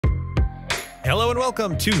Hello and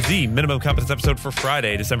welcome to the Minimum Competence episode for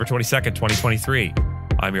Friday, December 22nd, 2023.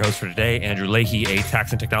 I'm your host for today, Andrew Leahy, a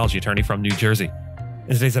tax and technology attorney from New Jersey.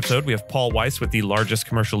 In today's episode, we have Paul Weis with the largest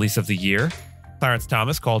commercial lease of the year, Clarence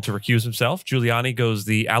Thomas called to recuse himself, Giuliani goes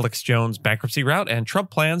the Alex Jones bankruptcy route, and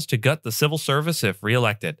Trump plans to gut the civil service if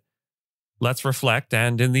reelected. Let's reflect,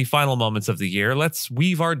 and in the final moments of the year, let's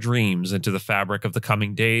weave our dreams into the fabric of the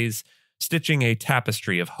coming days, stitching a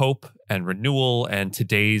tapestry of hope and renewal and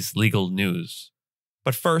today's legal news.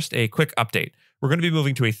 But first, a quick update. We're going to be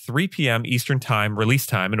moving to a 3 p.m. Eastern Time release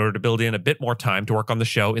time in order to build in a bit more time to work on the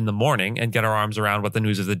show in the morning and get our arms around what the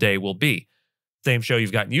news of the day will be. Same show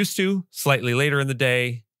you've gotten used to, slightly later in the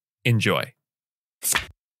day. Enjoy.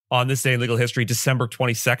 On this day in legal history, December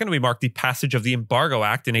 22nd, we mark the passage of the Embargo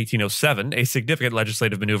Act in 1807, a significant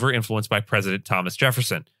legislative maneuver influenced by President Thomas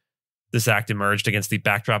Jefferson. This act emerged against the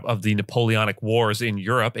backdrop of the Napoleonic Wars in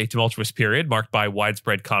Europe, a tumultuous period marked by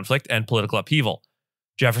widespread conflict and political upheaval.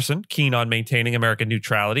 Jefferson, keen on maintaining American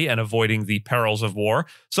neutrality and avoiding the perils of war,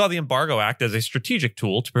 saw the Embargo Act as a strategic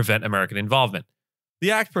tool to prevent American involvement.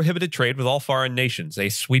 The act prohibited trade with all foreign nations, a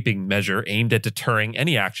sweeping measure aimed at deterring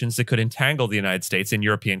any actions that could entangle the United States in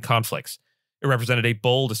European conflicts. It represented a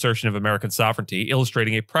bold assertion of American sovereignty,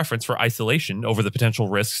 illustrating a preference for isolation over the potential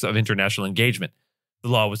risks of international engagement. The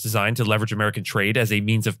law was designed to leverage American trade as a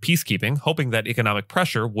means of peacekeeping, hoping that economic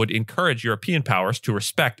pressure would encourage European powers to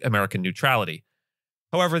respect American neutrality.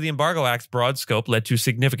 However, the Embargo Act's broad scope led to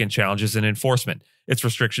significant challenges in enforcement. Its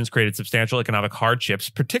restrictions created substantial economic hardships,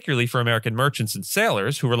 particularly for American merchants and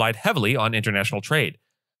sailors who relied heavily on international trade.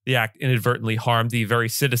 The act inadvertently harmed the very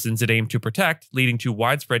citizens it aimed to protect, leading to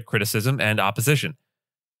widespread criticism and opposition.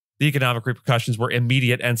 The economic repercussions were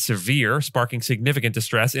immediate and severe, sparking significant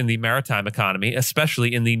distress in the maritime economy,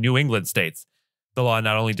 especially in the New England states. The law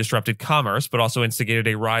not only disrupted commerce, but also instigated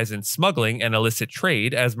a rise in smuggling and illicit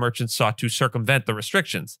trade as merchants sought to circumvent the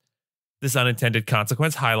restrictions. This unintended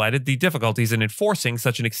consequence highlighted the difficulties in enforcing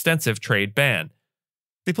such an extensive trade ban.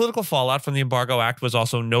 The political fallout from the Embargo Act was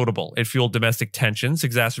also notable. It fueled domestic tensions,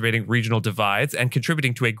 exacerbating regional divides, and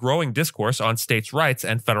contributing to a growing discourse on states' rights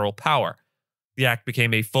and federal power. The act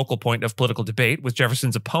became a focal point of political debate, with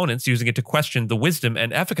Jefferson's opponents using it to question the wisdom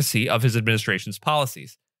and efficacy of his administration's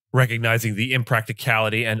policies. Recognizing the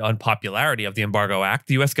impracticality and unpopularity of the Embargo Act,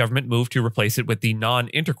 the U.S. government moved to replace it with the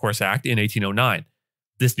Non-Intercourse Act in 1809.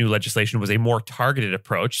 This new legislation was a more targeted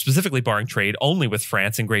approach, specifically barring trade only with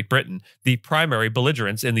France and Great Britain, the primary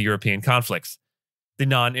belligerents in the European conflicts. The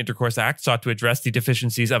Non-Intercourse Act sought to address the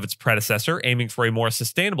deficiencies of its predecessor, aiming for a more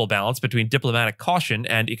sustainable balance between diplomatic caution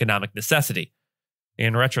and economic necessity.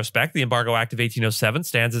 In retrospect, the Embargo Act of 1807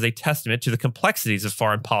 stands as a testament to the complexities of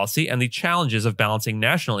foreign policy and the challenges of balancing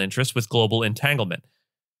national interests with global entanglement.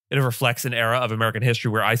 It reflects an era of American history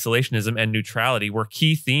where isolationism and neutrality were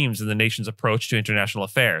key themes in the nation's approach to international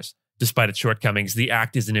affairs. Despite its shortcomings, the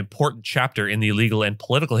act is an important chapter in the legal and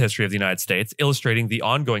political history of the United States, illustrating the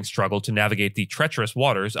ongoing struggle to navigate the treacherous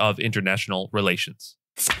waters of international relations.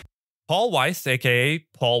 Paul Weis, aka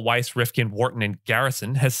Paul Weis, Rifkin, Wharton, and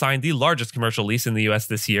Garrison, has signed the largest commercial lease in the U.S.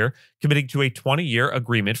 this year, committing to a 20-year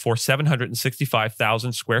agreement for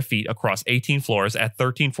 765,000 square feet across 18 floors at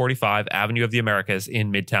 1345 Avenue of the Americas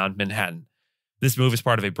in Midtown Manhattan. This move is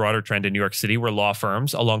part of a broader trend in New York City where law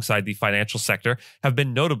firms, alongside the financial sector, have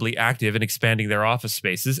been notably active in expanding their office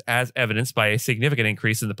spaces, as evidenced by a significant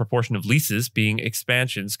increase in the proportion of leases being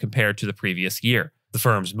expansions compared to the previous year. The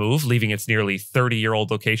firm's move, leaving its nearly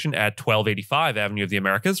 30-year-old location at 1285 Avenue of the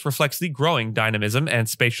Americas, reflects the growing dynamism and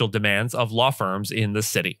spatial demands of law firms in the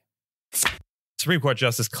city. Supreme Court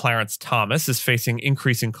Justice Clarence Thomas is facing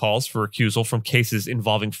increasing calls for recusal from cases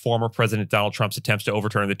involving former President Donald Trump's attempts to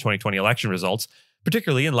overturn the 2020 election results,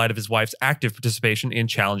 particularly in light of his wife's active participation in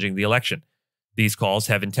challenging the election. These calls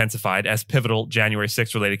have intensified as pivotal January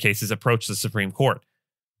 6th-related cases approach the Supreme Court.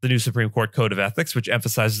 The new Supreme Court Code of Ethics, which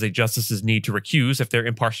emphasizes a justice's need to recuse if their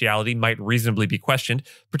impartiality might reasonably be questioned,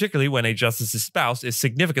 particularly when a justice's spouse is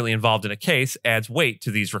significantly involved in a case, adds weight to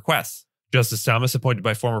these requests. Justice Thomas, appointed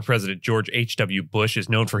by former President George H.W. Bush, is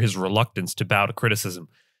known for his reluctance to bow to criticism.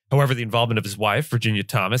 However, the involvement of his wife, Virginia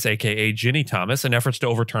Thomas, aka Ginny Thomas, in efforts to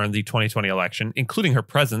overturn the 2020 election, including her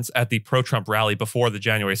presence at the pro-Trump rally before the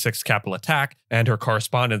January 6th Capitol attack, and her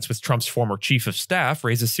correspondence with Trump's former chief of staff,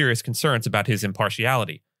 raises serious concerns about his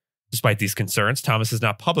impartiality. Despite these concerns, Thomas has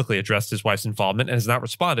not publicly addressed his wife's involvement and has not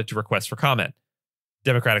responded to requests for comment.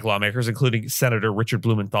 Democratic lawmakers, including Senator Richard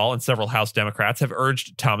Blumenthal and several House Democrats, have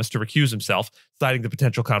urged Thomas to recuse himself, citing the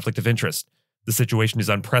potential conflict of interest. The situation is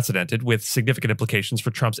unprecedented, with significant implications for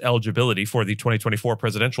Trump's eligibility for the 2024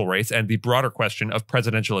 presidential race and the broader question of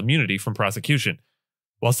presidential immunity from prosecution.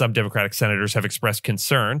 While some Democratic senators have expressed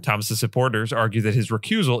concern, Thomas's supporters argue that his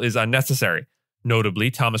recusal is unnecessary.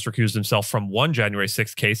 Notably, Thomas recused himself from one January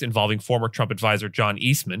 6th case involving former Trump advisor John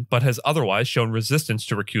Eastman, but has otherwise shown resistance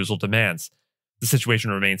to recusal demands. The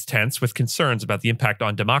situation remains tense, with concerns about the impact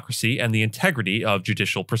on democracy and the integrity of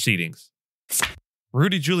judicial proceedings.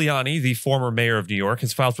 Rudy Giuliani, the former mayor of New York,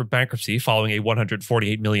 has filed for bankruptcy following a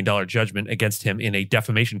 $148 million judgment against him in a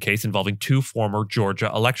defamation case involving two former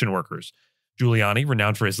Georgia election workers. Giuliani,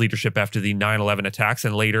 renowned for his leadership after the 9/11 attacks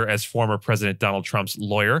and later as former President Donald Trump's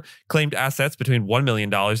lawyer, claimed assets between $1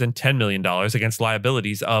 million and $10 million against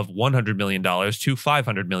liabilities of $100 million to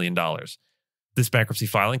 $500 million. This bankruptcy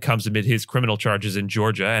filing comes amid his criminal charges in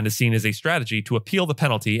Georgia and is seen as a strategy to appeal the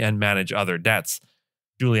penalty and manage other debts.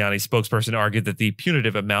 Giuliani's spokesperson argued that the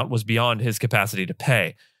punitive amount was beyond his capacity to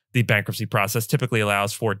pay. The bankruptcy process typically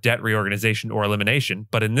allows for debt reorganization or elimination,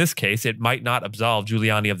 but in this case, it might not absolve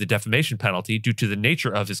Giuliani of the defamation penalty due to the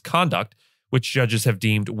nature of his conduct, which judges have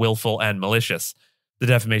deemed willful and malicious. The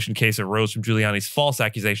defamation case arose from Giuliani's false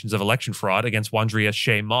accusations of election fraud against Wandrea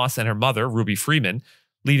Shea Moss and her mother, Ruby Freeman,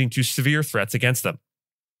 leading to severe threats against them.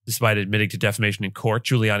 Despite admitting to defamation in court,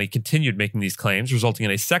 Giuliani continued making these claims, resulting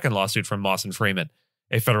in a second lawsuit from Moss and Freeman.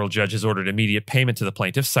 A federal judge has ordered immediate payment to the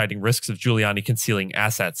plaintiffs, citing risks of Giuliani concealing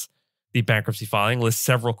assets. The bankruptcy filing lists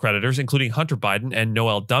several creditors, including Hunter Biden and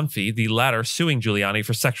Noelle Dunphy, the latter suing Giuliani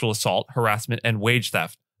for sexual assault, harassment, and wage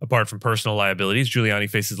theft. Apart from personal liabilities, Giuliani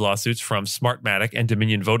faces lawsuits from Smartmatic and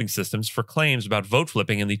Dominion Voting Systems for claims about vote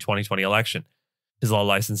flipping in the 2020 election. His law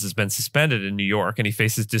license has been suspended in New York, and he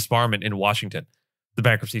faces disbarment in Washington. The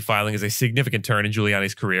bankruptcy filing is a significant turn in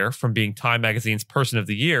Giuliani's career, from being Time magazine's Person of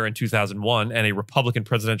the Year in 2001 and a Republican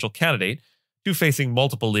presidential candidate, to facing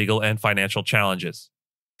multiple legal and financial challenges.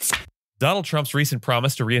 Donald Trump's recent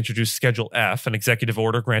promise to reintroduce Schedule F, an executive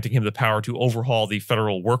order granting him the power to overhaul the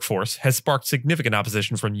federal workforce, has sparked significant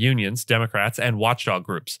opposition from unions, Democrats, and watchdog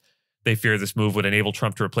groups. They fear this move would enable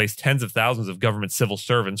Trump to replace tens of thousands of government civil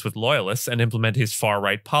servants with loyalists and implement his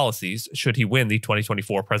far-right policies should he win the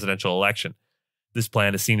 2024 presidential election. This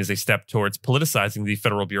plan is seen as a step towards politicizing the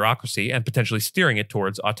federal bureaucracy and potentially steering it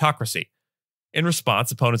towards autocracy. In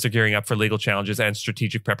response, opponents are gearing up for legal challenges and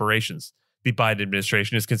strategic preparations. The Biden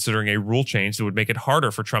administration is considering a rule change that would make it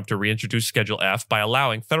harder for Trump to reintroduce Schedule F by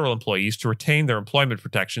allowing federal employees to retain their employment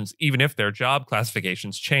protections even if their job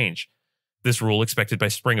classifications change. This rule, expected by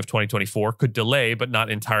spring of 2024, could delay but not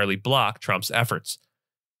entirely block Trump's efforts.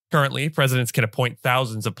 Currently, presidents can appoint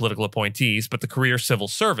thousands of political appointees, but the career civil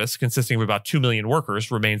service, consisting of about 2 million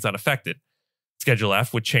workers, remains unaffected. Schedule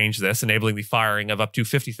F would change this, enabling the firing of up to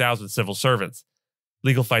 50,000 civil servants.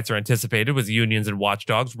 Legal fights are anticipated, with unions and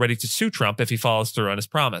watchdogs ready to sue Trump if he follows through on his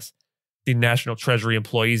promise. The National Treasury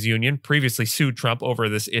Employees Union previously sued Trump over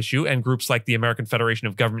this issue, and groups like the American Federation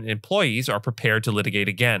of Government Employees are prepared to litigate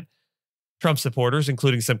again. Trump supporters,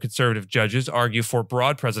 including some conservative judges, argue for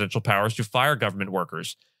broad presidential powers to fire government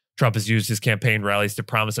workers. Trump has used his campaign rallies to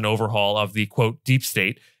promise an overhaul of the, quote, deep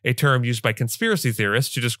state, a term used by conspiracy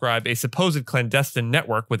theorists to describe a supposed clandestine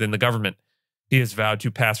network within the government. He has vowed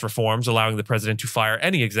to pass reforms allowing the president to fire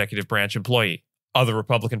any executive branch employee. Other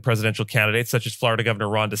Republican presidential candidates, such as Florida Governor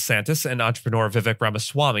Ron DeSantis and entrepreneur Vivek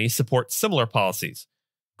Ramaswamy, support similar policies.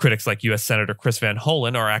 Critics like U.S. Senator Chris Van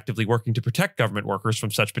Hollen are actively working to protect government workers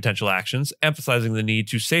from such potential actions, emphasizing the need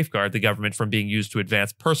to safeguard the government from being used to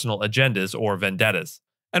advance personal agendas or vendettas.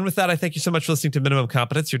 And with that, I thank you so much for listening to Minimum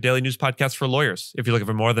Competence, your daily news podcast for lawyers. If you're looking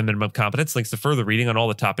for more than Minimum Competence, links to further reading on all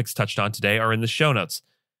the topics touched on today are in the show notes.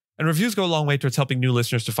 And reviews go a long way towards helping new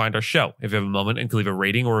listeners to find our show. If you have a moment and can leave a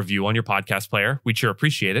rating or review on your podcast player, we'd sure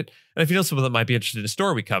appreciate it. And if you know someone that might be interested in a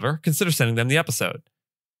story we cover, consider sending them the episode.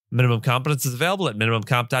 Minimum Competence is available at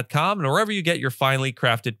minimumcomp.com and wherever you get your finely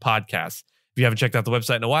crafted podcasts. If you haven't checked out the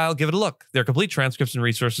website in a while, give it a look. There are complete transcripts and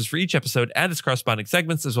resources for each episode and its corresponding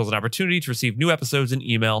segments, as well as an opportunity to receive new episodes in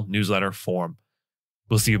email, newsletter form.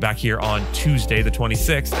 We'll see you back here on Tuesday the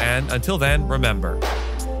 26th, and until then, remember,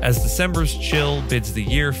 as December's chill bids the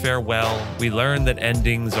year farewell, we learn that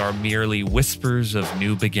endings are merely whispers of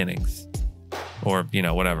new beginnings. Or,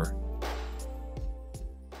 whatever.